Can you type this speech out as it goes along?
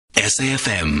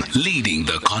SAFM, leading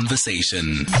the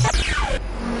conversation.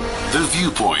 The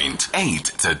Viewpoint, 8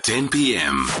 to 10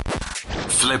 p.m.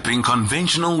 Flipping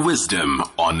conventional wisdom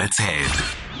on its head.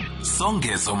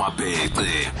 Songezo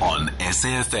Mapete on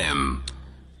SAFM.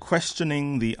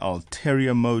 Questioning the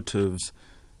ulterior motives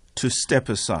to step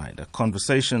aside. A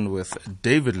conversation with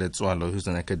David Letsoalo, who's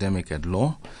an academic at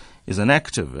law, is an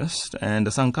activist and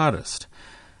a Sankarist.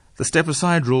 The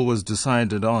step-aside rule was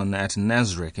decided on at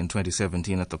NASREC in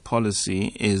 2017 that the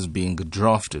policy is being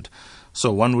drafted.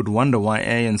 So one would wonder why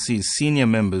ANC's senior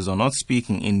members are not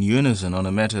speaking in unison on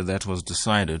a matter that was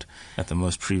decided at the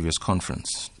most previous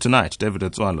conference. Tonight, David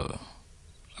Letsoalo,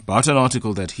 about an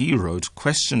article that he wrote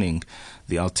questioning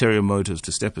the ulterior motives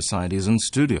to step aside, is in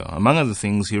studio. Among other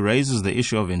things, he raises the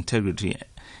issue of integrity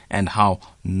and how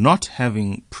not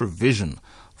having provision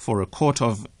for a court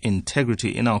of integrity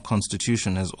in our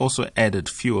constitution has also added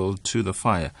fuel to the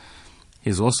fire.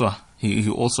 He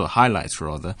also highlights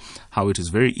how it is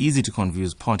very easy to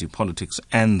confuse party politics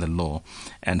and the law,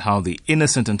 and how the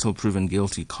innocent until proven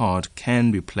guilty card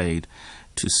can be played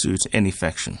to suit any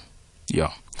faction.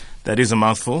 Yeah, that is a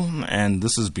mouthful, and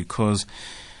this is because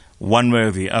one way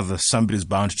or the other, somebody is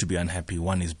bound to be unhappy,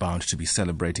 one is bound to be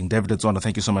celebrating. David Letsoalo,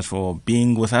 thank you so much for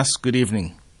being with us. Good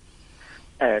evening.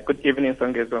 Good evening,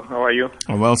 Songezo. How are you?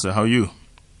 I'm well, sir. How are you?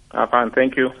 I'm fine,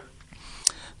 thank you.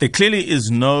 There clearly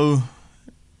is no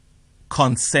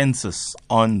consensus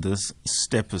on this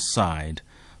step-aside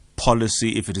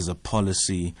policy, if it is a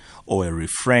policy, or a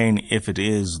refrain, if it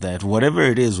is that whatever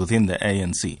it is within the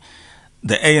ANC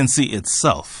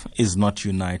itself is not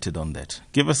united on that.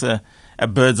 Give us a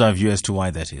bird's-eye view as to why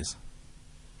that is.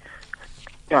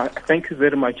 Yeah, thank you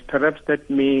very much. Perhaps let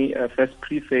me first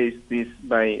preface this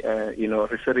by,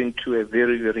 referring to a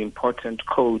very, very important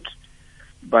quote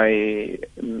by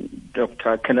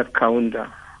Dr. Kenneth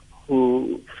Kaunda,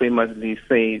 who famously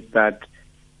says that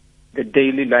the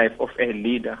daily life of a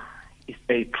leader is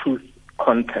a truth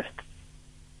contest.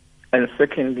 And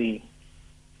secondly,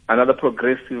 another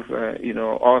progressive,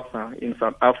 author in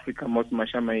South Africa, Mos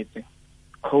Mashamaite,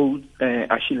 quotes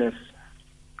Achilles,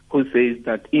 who says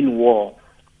that in war,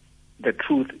 the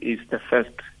truth is the first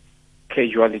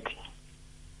casualty.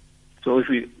 So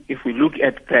if we look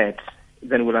at that,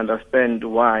 then we'll understand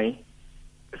why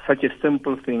such a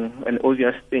simple thing, an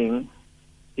obvious thing,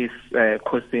 is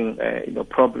causing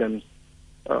problems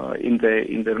in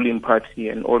the ruling party,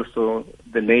 and also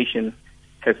the nation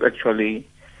has actually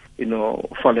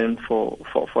fallen for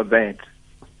that.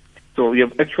 So we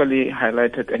have actually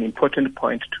highlighted an important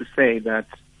point to say that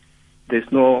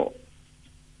there's no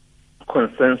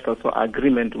consensus or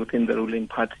agreement within the ruling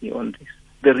party on this.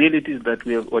 The reality is that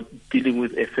we are dealing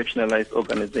with a factionalized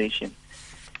organization.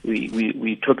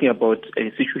 We're talking about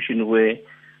a situation where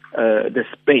the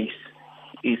space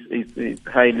is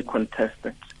highly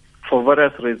contested for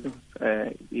various reasons,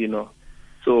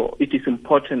 So it is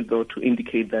important, though, to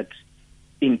indicate that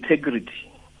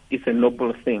integrity is a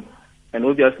noble thing. And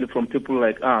obviously from people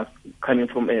like us, coming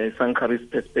from a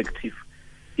Sankarist perspective,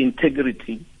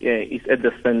 integrity is at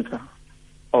the center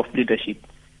of leadership.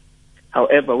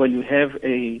 However, when you have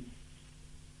a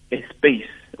space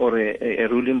or a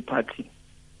ruling party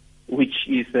which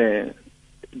is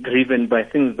driven by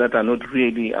things that are not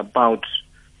really about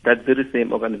that very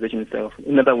same organization itself.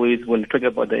 In other words, when we talk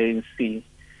about the ANC,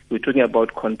 we're talking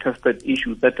about contested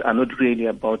issues that are not really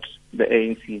about the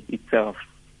ANC itself.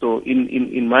 So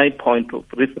in my point of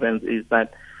reference is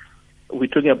that we're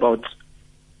talking about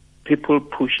people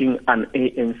pushing an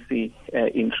ANC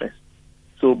interest.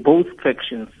 So both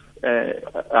factions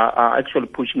are actually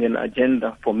pushing an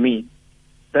agenda, for me,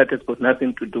 that has got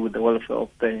nothing to do with the welfare of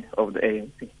the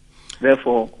ANC.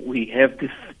 Therefore, we have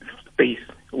this space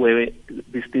where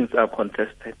these things are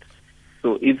contested.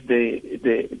 So if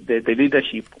the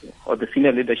leadership or the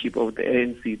senior leadership of the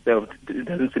ANC itself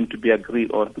doesn't seem to be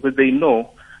agreed on, because they know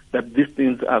that these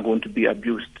things are going to be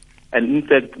abused. And in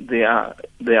fact, there are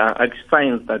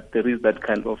signs that there is that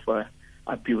kind of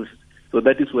abuse. So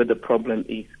that is where the problem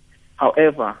is.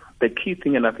 However, the key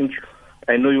thing, and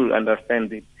I know you'll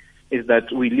understand it, is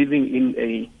that we're living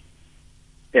in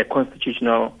a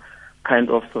constitutional kind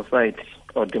of society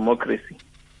or democracy,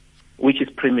 which is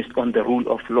premised on the rule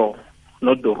of law,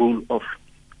 not the rule of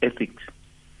ethics.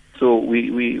 So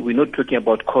we're not talking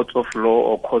about courts of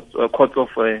law or courts of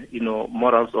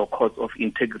morals or courts of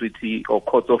integrity or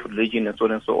courts of religion and so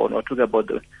on and so on. We're talking about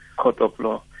the court of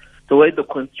law. So where the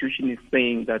Constitution is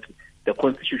saying that the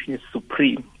Constitution is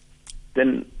supreme,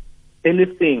 then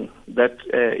anything that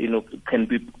can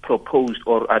be proposed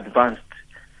or advanced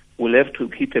will have to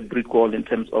hit a brick wall in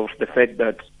terms of the fact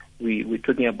that we're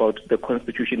talking about the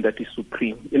Constitution that is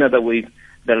supreme. In other words,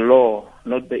 the law,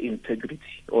 not the integrity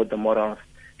or the morals,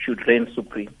 should reign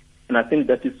supreme. And I think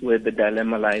that is where the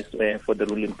dilemma lies for the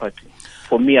ruling party.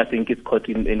 For me, I think it's caught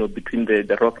in, between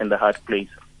the rock and the hard place.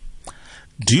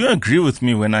 Do you agree with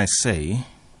me when I say,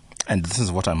 and this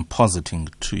is what I'm positing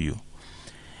to you,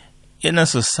 in a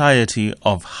society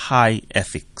of high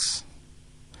ethics,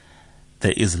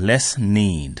 there is less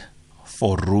need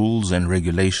for rules and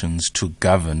regulations to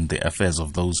govern the affairs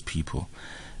of those people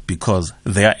because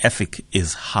their ethic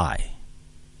is high.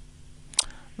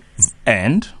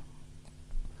 And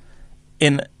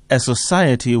in a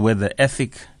society where the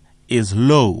ethic is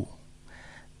low,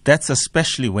 that's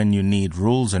especially when you need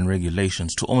rules and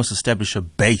regulations to almost establish a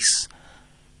base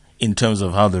in terms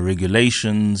of how the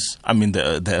regulations,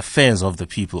 the affairs of the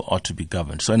people ought to be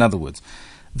governed. So in other words,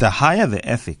 the higher the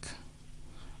ethic,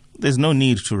 there's no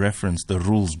need to reference the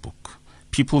rules book.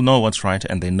 People know what's right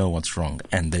and they know what's wrong,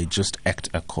 and they just act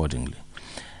accordingly.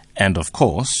 And of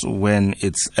course, when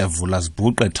it's a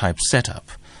Vulasbuqa type setup,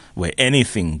 where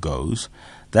anything goes,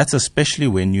 that's especially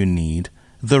when you need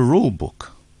the rule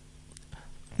book.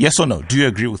 Yes or no? Do you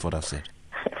agree with what I've said?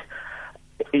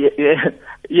 Yes,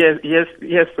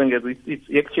 Sankarist. It's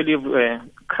actually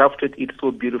crafted it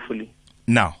so beautifully.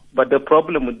 Now. But the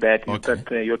problem with that is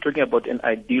that you're talking about an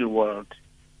ideal world.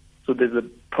 So there's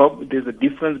a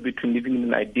difference between living in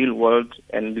an ideal world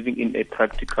and living in a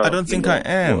practical. I don't think I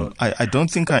am. I don't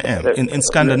think I am. In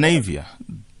Scandinavia,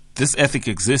 this ethic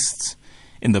exists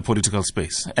in the political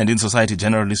space and in society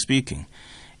generally speaking.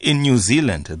 In New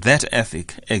Zealand, that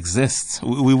ethic exists.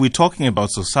 We're talking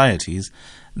about societies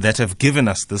that have given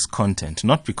us this content,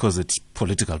 not because it's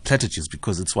political platitudes,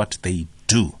 because it's what they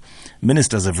do.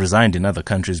 Ministers have resigned in other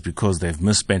countries because they've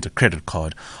misspent a credit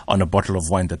card on a bottle of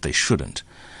wine that they shouldn't.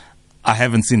 I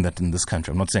haven't seen that in this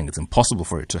country. I'm not saying it's impossible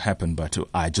for it to happen, but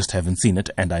I just haven't seen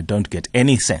it, and I don't get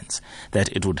any sense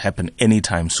that it would happen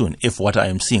anytime soon if what I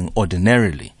am seeing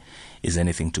ordinarily is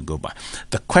anything to go by.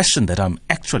 The question that I'm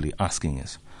actually asking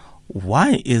is,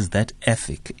 why is that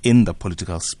ethic in the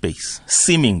political space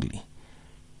seemingly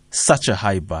such a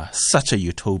high bar, such a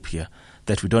utopia,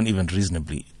 that we don't even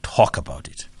reasonably talk about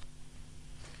it?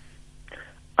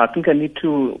 I think I need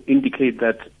to indicate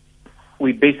that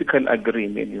we basically agree,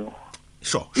 Menu.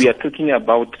 Sure. We are talking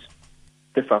about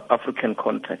the South African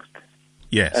context.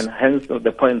 Yes. And hence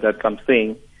the point that I'm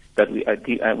saying that we are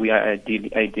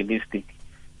idealistic.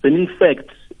 But in fact,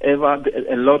 a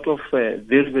lot of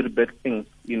very, very bad things,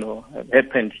 have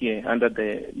happened here under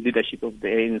the leadership of the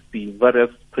ANC,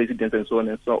 various presidents and so on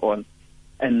and so on.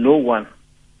 And no one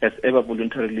has ever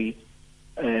voluntarily,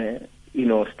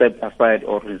 stepped aside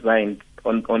or resigned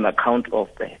on account of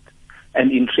that.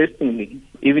 And interestingly,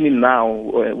 even now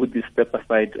with this step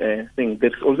aside thing,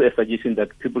 there's also a suggestion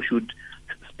that people should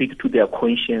speak to their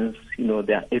conscience,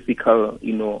 their ethical,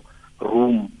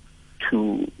 room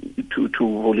to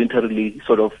voluntarily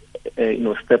sort of,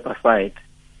 step aside.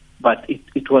 But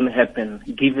it won't happen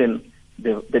given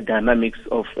the dynamics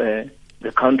of the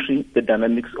country, the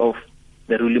dynamics of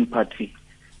the ruling party,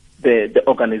 the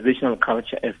organizational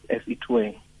culture as it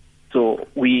were. So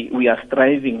we are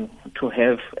striving to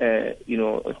have,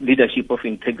 leadership of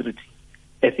integrity,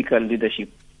 ethical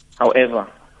leadership. However,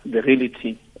 the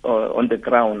reality on the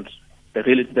ground, the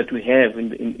reality that we have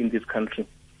in this country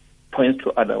points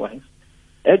to otherwise.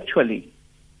 Actually,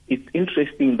 it's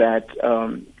interesting that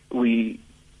we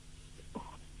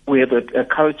have a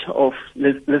culture of,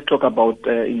 let's talk about,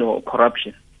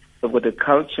 corruption. We've got a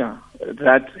culture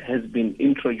that has been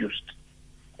introduced.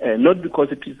 Not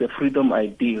because it is a freedom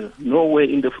ideal. Nowhere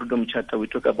in the Freedom Charter we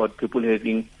talk about people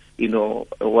having,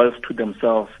 wealth to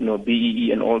themselves, BEE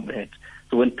and all that.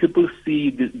 So when people see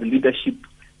the leadership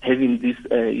having this,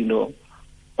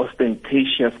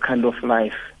 ostentatious kind of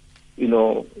life,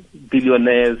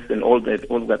 billionaires and all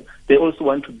that, they also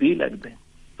want to be like them.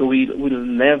 So we'll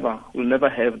never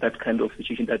have that kind of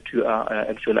situation that you are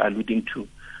actually alluding to.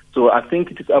 So I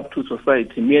think it is up to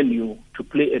society, me and you, to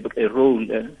play a role,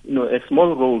 a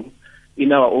small role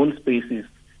in our own spaces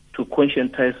to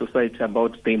conscientize society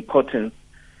about the importance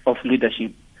of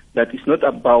leadership. That it's not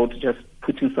about just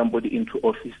putting somebody into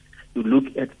office. You look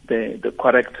at the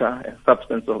character and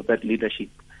substance of that leadership.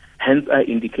 Hence, I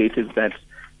indicated that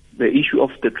the issue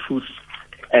of the truth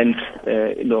and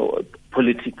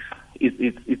politics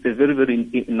it's a very,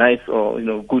 very nice or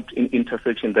good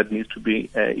intersection that needs to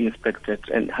be inspected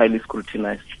and highly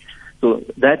scrutinized. So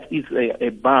that is a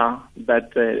bar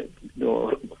that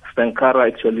Sankara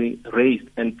actually raised,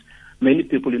 and many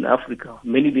people in Africa,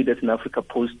 many leaders in Africa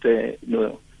post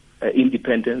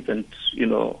independence and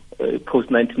post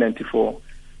 1994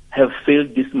 have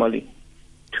failed dismally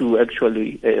to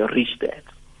actually reach that.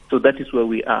 So that is where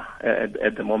we are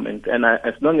at the moment. And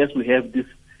as long as we have these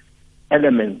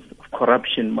elements of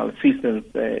corruption, malfeasance,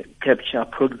 capture,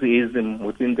 proxyism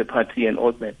within the party and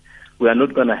all that, we are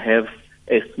not going to have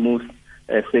a smooth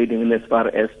sailing in as far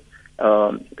as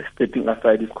stepping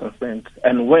aside is concerned.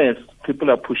 And whereas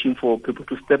people are pushing for people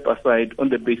to step aside on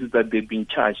the basis that they've been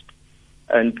charged.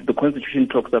 And the Constitution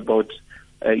talks about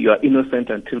you are innocent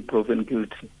until proven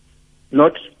guilty.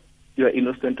 Not you are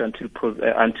innocent until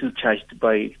charged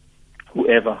by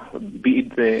whoever, be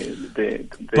it the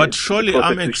But surely the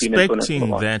I'm prosecution expecting and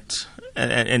so on. that,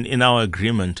 and in our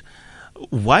agreement,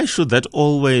 why should that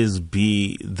always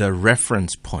be the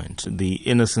reference point, the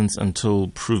innocence until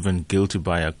proven guilty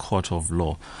by a court of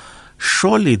law?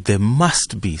 Surely there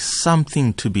must be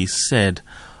something to be said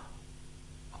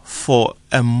for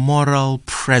a moral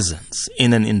presence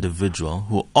in an individual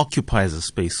who occupies a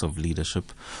space of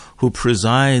leadership, who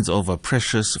presides over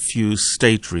precious few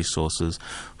state resources,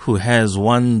 who has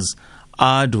one's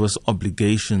arduous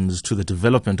obligations to the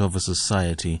development of a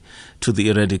society, to the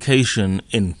eradication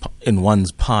in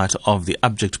one's part of the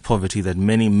abject poverty that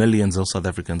many millions of South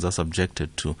Africans are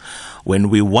subjected to. When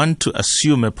we want to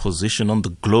assume a position on the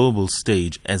global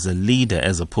stage as a leader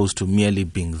as opposed to merely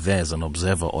being there as an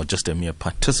observer or just a mere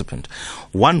participant,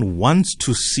 one wants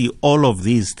to see all of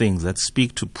these things that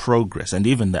speak to progress and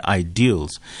even the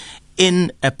ideals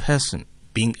in a person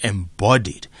being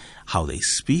embodied, how they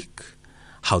speak,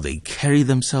 how they carry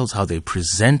themselves, how they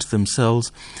present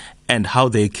themselves, and how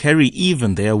they carry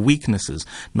even their weaknesses.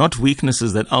 Not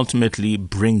weaknesses that ultimately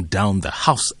bring down the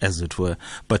house, as it were,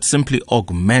 but simply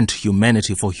augment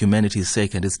humanity for humanity's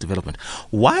sake and its development.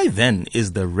 Why then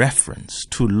is the reference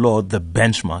to law the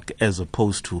benchmark as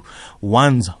opposed to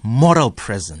one's moral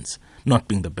presence not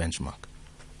being the benchmark?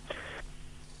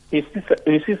 As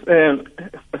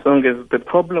long as the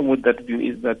problem with that view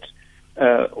is that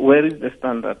where is the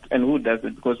standard and who does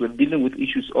it? Because we're dealing with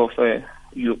issues of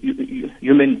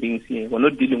human beings here. We're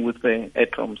not dealing with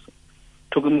atoms.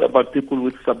 Talking about people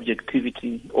with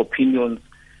subjectivity, opinions,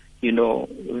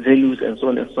 values, and so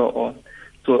on and so on.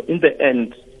 So in the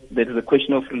end, there is a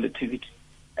question of relativity,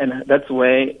 and that's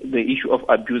where the issue of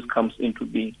abuse comes into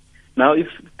being. Now, if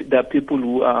there are people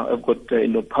who have got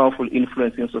powerful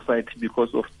influence in society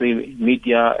because of the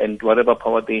media and whatever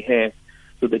power they have,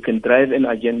 so they can drive an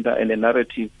agenda and a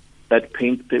narrative that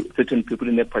paints certain people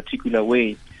in a particular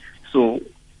way. So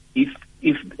if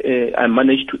I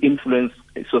manage to influence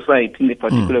society in a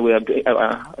particular way,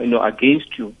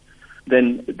 against you,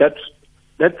 then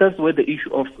that's where the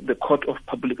issue of the court of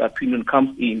public opinion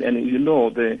comes in. And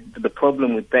the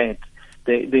problem with that,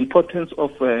 the importance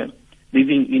of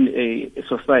living in a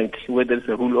society where there's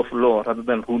a rule of law rather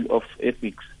than rule of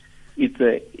ethics.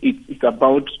 It's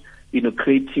about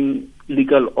creating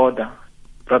legal order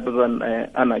rather than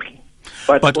anarchy.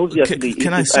 But obviously,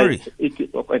 can I? Sorry.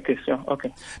 Okay, sure.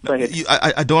 Okay. Go ahead.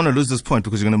 I don't want to lose this point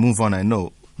because you're going to move on, I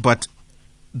know. But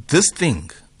this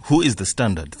thing, who is the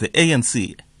standard? The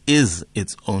ANC is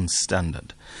its own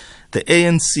standard. The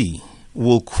ANC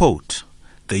will quote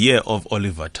the year of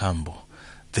Oliver Tambo,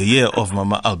 the year of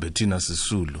Mama Albertina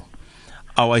Sisulu,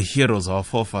 our heroes, our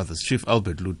forefathers, Chief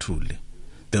Albert Luthuli.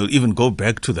 They'll even go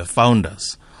back to the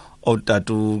founders,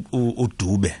 Otatu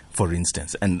Udube, for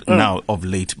instance, and now of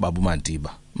late Babu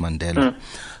Madiba, Mandela.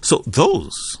 So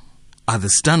those are the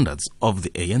standards of the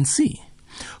ANC.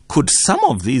 Could some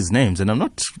of these names, and I'm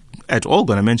not at all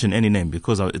going to mention any name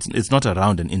because it's not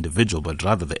around an individual, but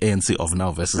rather the ANC of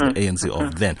now versus the ANC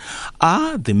of then,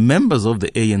 are the members of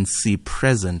the ANC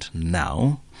present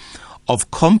now of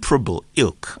comparable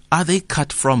ilk? Are they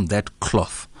cut from that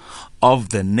cloth of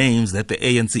the names that the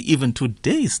ANC even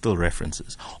today still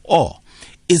references? Or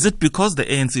is it because the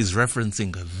ANC is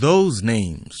referencing those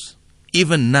names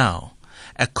even now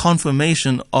a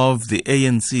confirmation of the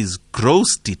ANC's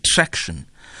gross detraction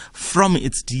from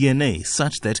its DNA,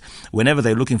 such that whenever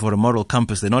they're looking for a moral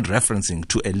compass, they're not referencing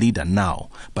to a leader now,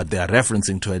 but they are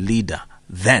referencing to a leader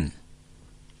then?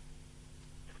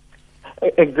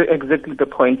 Exactly the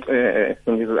point.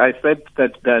 I said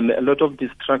that there are a lot of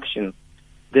distractions.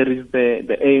 There is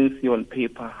the ANC on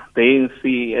paper, the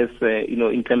ANC as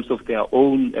in terms of their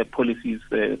own policies,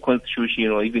 constitution,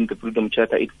 or even the Freedom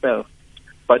Charter itself.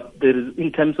 But there is,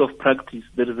 in terms of practice,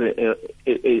 there is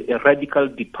a radical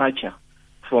departure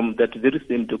from that very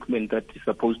same document that is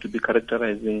supposed to be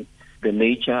characterizing the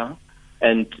nature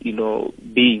and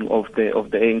being of the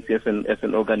ANC as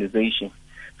an organization.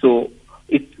 So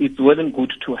it's well and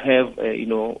good to have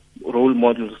role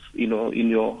models in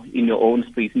your own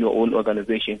space, in your own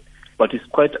organization, but it's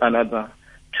quite another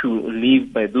to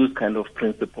live by those kind of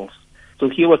principles. So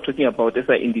here we're talking about, as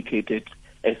I indicated,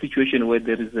 a situation where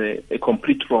there is a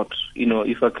complete rot,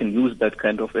 if I can use that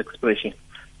kind of expression.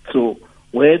 So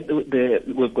where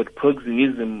we've got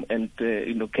proxemism and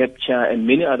capture and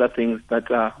many other things that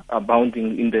are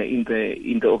abounding in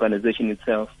the organization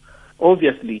itself,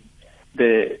 obviously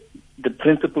the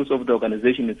principles of the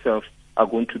organization itself are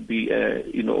going to be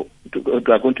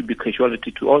are going to be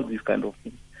casualty to all these kind of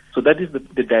things. So that is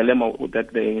the dilemma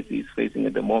that the ANC is facing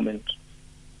at the moment.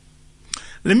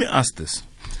 Let me ask this.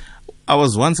 I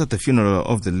was once at the funeral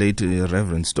of the late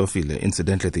Reverend Stofile,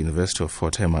 incidentally at the University of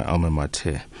Fort Hare, my alma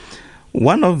mater.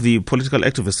 One of the political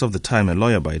activists of the time, a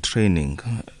lawyer by training,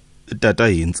 Tata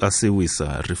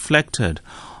Asiwisa, reflected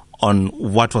on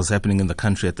what was happening in the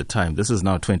country at the time. This is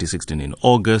now 2016 in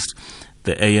August.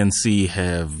 The ANC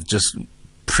have just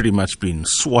pretty much been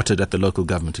swatted at the local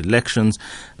government elections.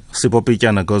 Sipho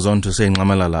Pityana goes on to say,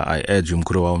 Nxamalala, I urge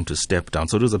Umkhulu to step down.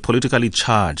 So it was a politically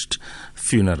charged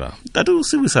funeral. That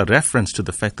also was a reference to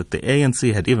the fact that the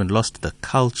ANC had even lost the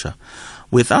culture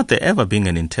without there ever being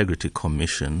an integrity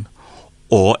commission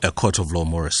or a court of law,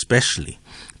 more especially,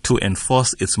 to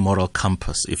enforce its moral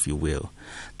compass, if you will.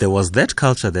 There was that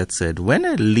culture that said when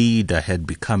a leader had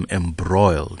become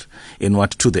embroiled in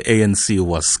what to the ANC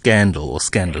was scandal or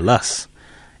scandalous,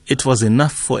 it was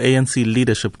enough for ANC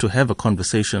leadership to have a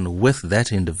conversation with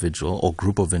that individual or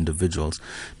group of individuals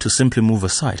to simply move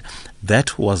aside.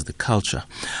 That was the culture.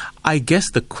 I guess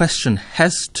the question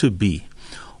has to be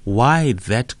why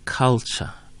that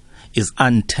culture is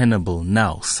untenable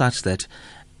now, such that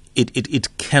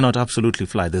it cannot absolutely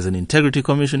fly. There's an integrity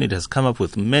commission. It has come up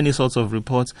with many sorts of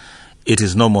reports. It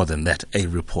is no more than that, a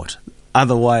report.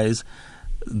 Otherwise,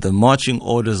 the marching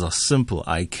orders are simple.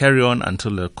 I carry on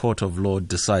until a court of law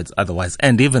decides otherwise.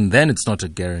 And even then, it's not a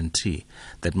guarantee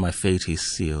that my fate is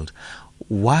sealed.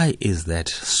 Why is that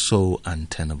so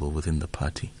untenable within the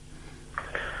party?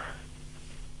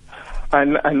 I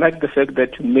like the fact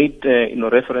that you made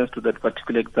reference to that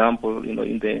particular example,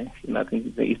 in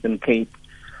the Eastern Cape.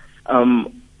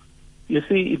 You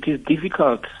see, it is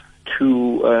difficult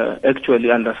to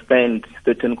actually understand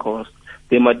certain causes.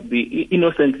 They might be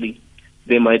innocently.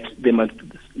 They might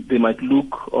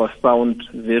look or sound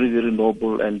very, very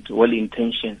noble and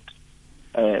well-intentioned.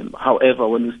 However,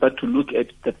 when you start to look at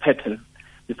the pattern,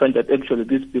 you find that actually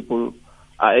these people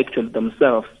are actually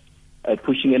themselves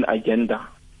pushing an agenda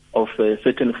of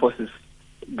certain forces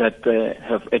that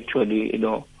have actually,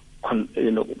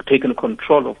 taken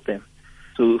control of them.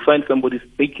 So you find somebody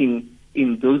speaking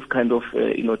in those kind of,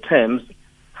 terms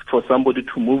for somebody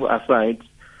to move aside.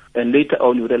 And later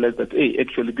on, you realize that, hey,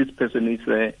 actually, this person is,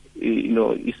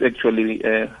 is actually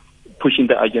pushing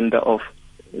the agenda of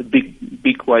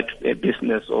big white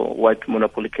business or white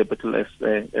monopoly capital, as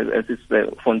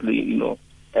it's fondly,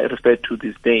 referred to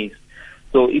these days.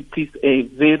 So it is a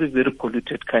very, very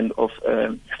polluted kind of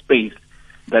space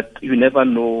that you never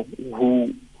know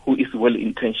who is well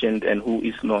intentioned and who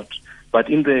is not. But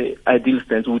in the ideal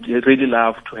sense, we would really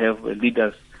love to have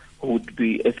leaders who would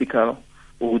be ethical,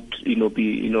 would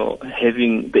be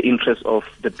having the interests of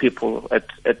the people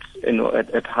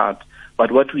at heart.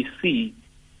 But what we see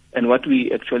and what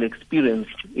we actually experience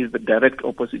is the direct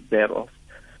opposite thereof.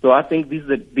 So I think this is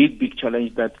a big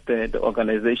challenge that the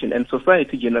organization and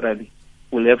society generally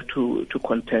will have to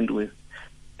contend with.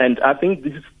 And I think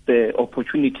this is the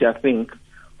opportunity, I think,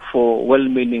 for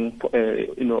well-meaning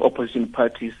opposition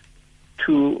parties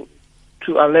to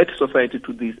alert society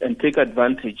to this and take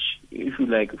advantage, if you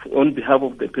like, on behalf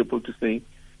of the people, to say,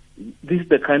 this is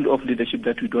the kind of leadership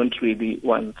that we don't really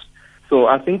want. So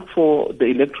I think for the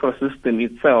electoral system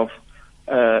itself,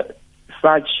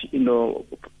 such,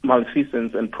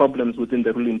 malfeasance and problems within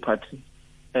the ruling party,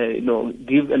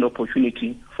 give an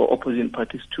opportunity for opposition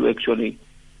parties to actually,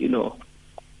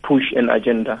 push an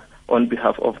agenda on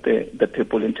behalf of the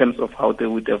people in terms of how they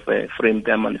would have framed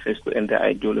their manifesto and their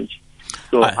ideology.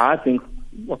 So I think,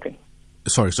 okay.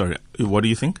 Sorry. What do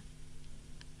you think?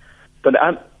 But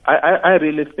I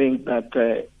really think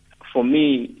that for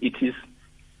me, it is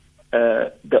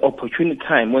the opportune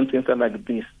time when things are like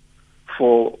this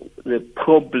for the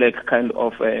pro-black kind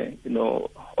of,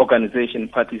 organization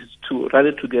parties to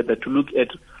rally together to look at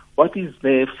what is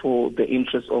there for the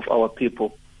interests of our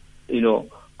people.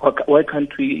 Why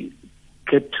can't we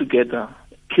get together,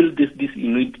 kill this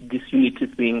unity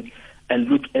thing, and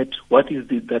look at what is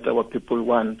it that our people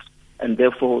want, and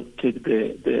therefore take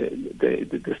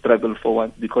the struggle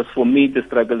forward. Because for me, the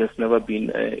struggle has never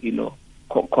been,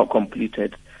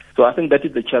 completed. So I think that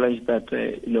is the challenge that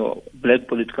black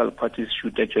political parties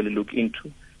should actually look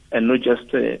into, and not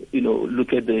just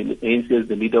look at the ANC as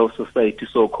the leader of society,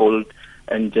 so called,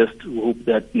 and just hope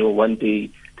that one day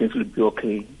things will be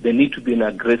okay. There need to be an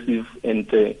aggressive and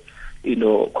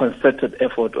concerted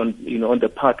effort on the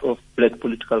part of black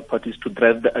political parties to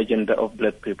drive the agenda of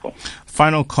black people.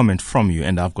 Final comment from you,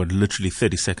 and I've got literally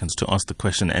 30 seconds to ask the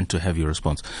question and to have your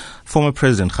response. Former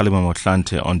President Kgalema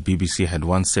Motlanthe on BBC had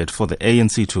once said, for the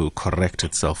ANC to correct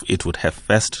itself, it would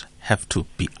first have to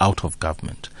be out of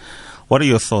government. What are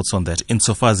your thoughts on that,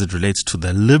 insofar as it relates to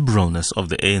the liberalness of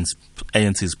the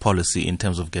ANC's policy in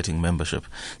terms of getting membership?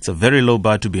 It's a very low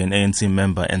bar to be an ANC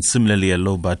member, and similarly a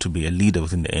low bar to be a leader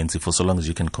within the ANC, for so long as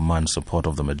you can command support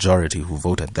of the majority who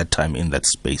vote at that time in that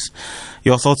space.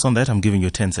 Your thoughts on that? I'm giving you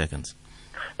 10 seconds.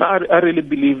 I really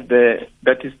believe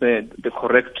that is the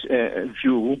correct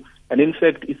view, and in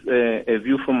fact, it's a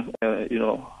view from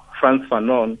Frantz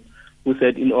Fanon, who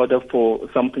said, in order for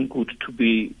something good to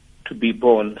be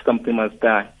born, something must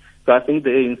die. So I think the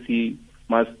ANC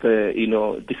must,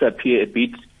 disappear a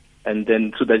bit, and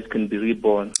then so that it can be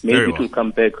reborn. Maybe it will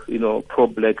come back,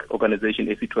 pro-black organization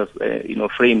as it was,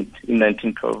 framed in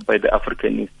 1912 by the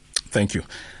Africanists. Thank you.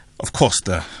 Of course,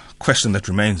 the question that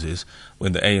remains is,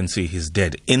 when the ANC is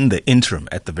dead, in the interim,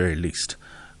 at the very least,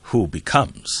 who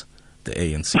becomes the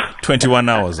ANC? 21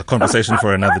 hours, a conversation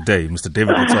for another day. Mr.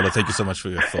 David Letsoalo, thank you so much for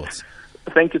your thoughts.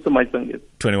 Thank you so much, Sankarist.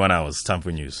 21 hours, time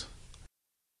for news.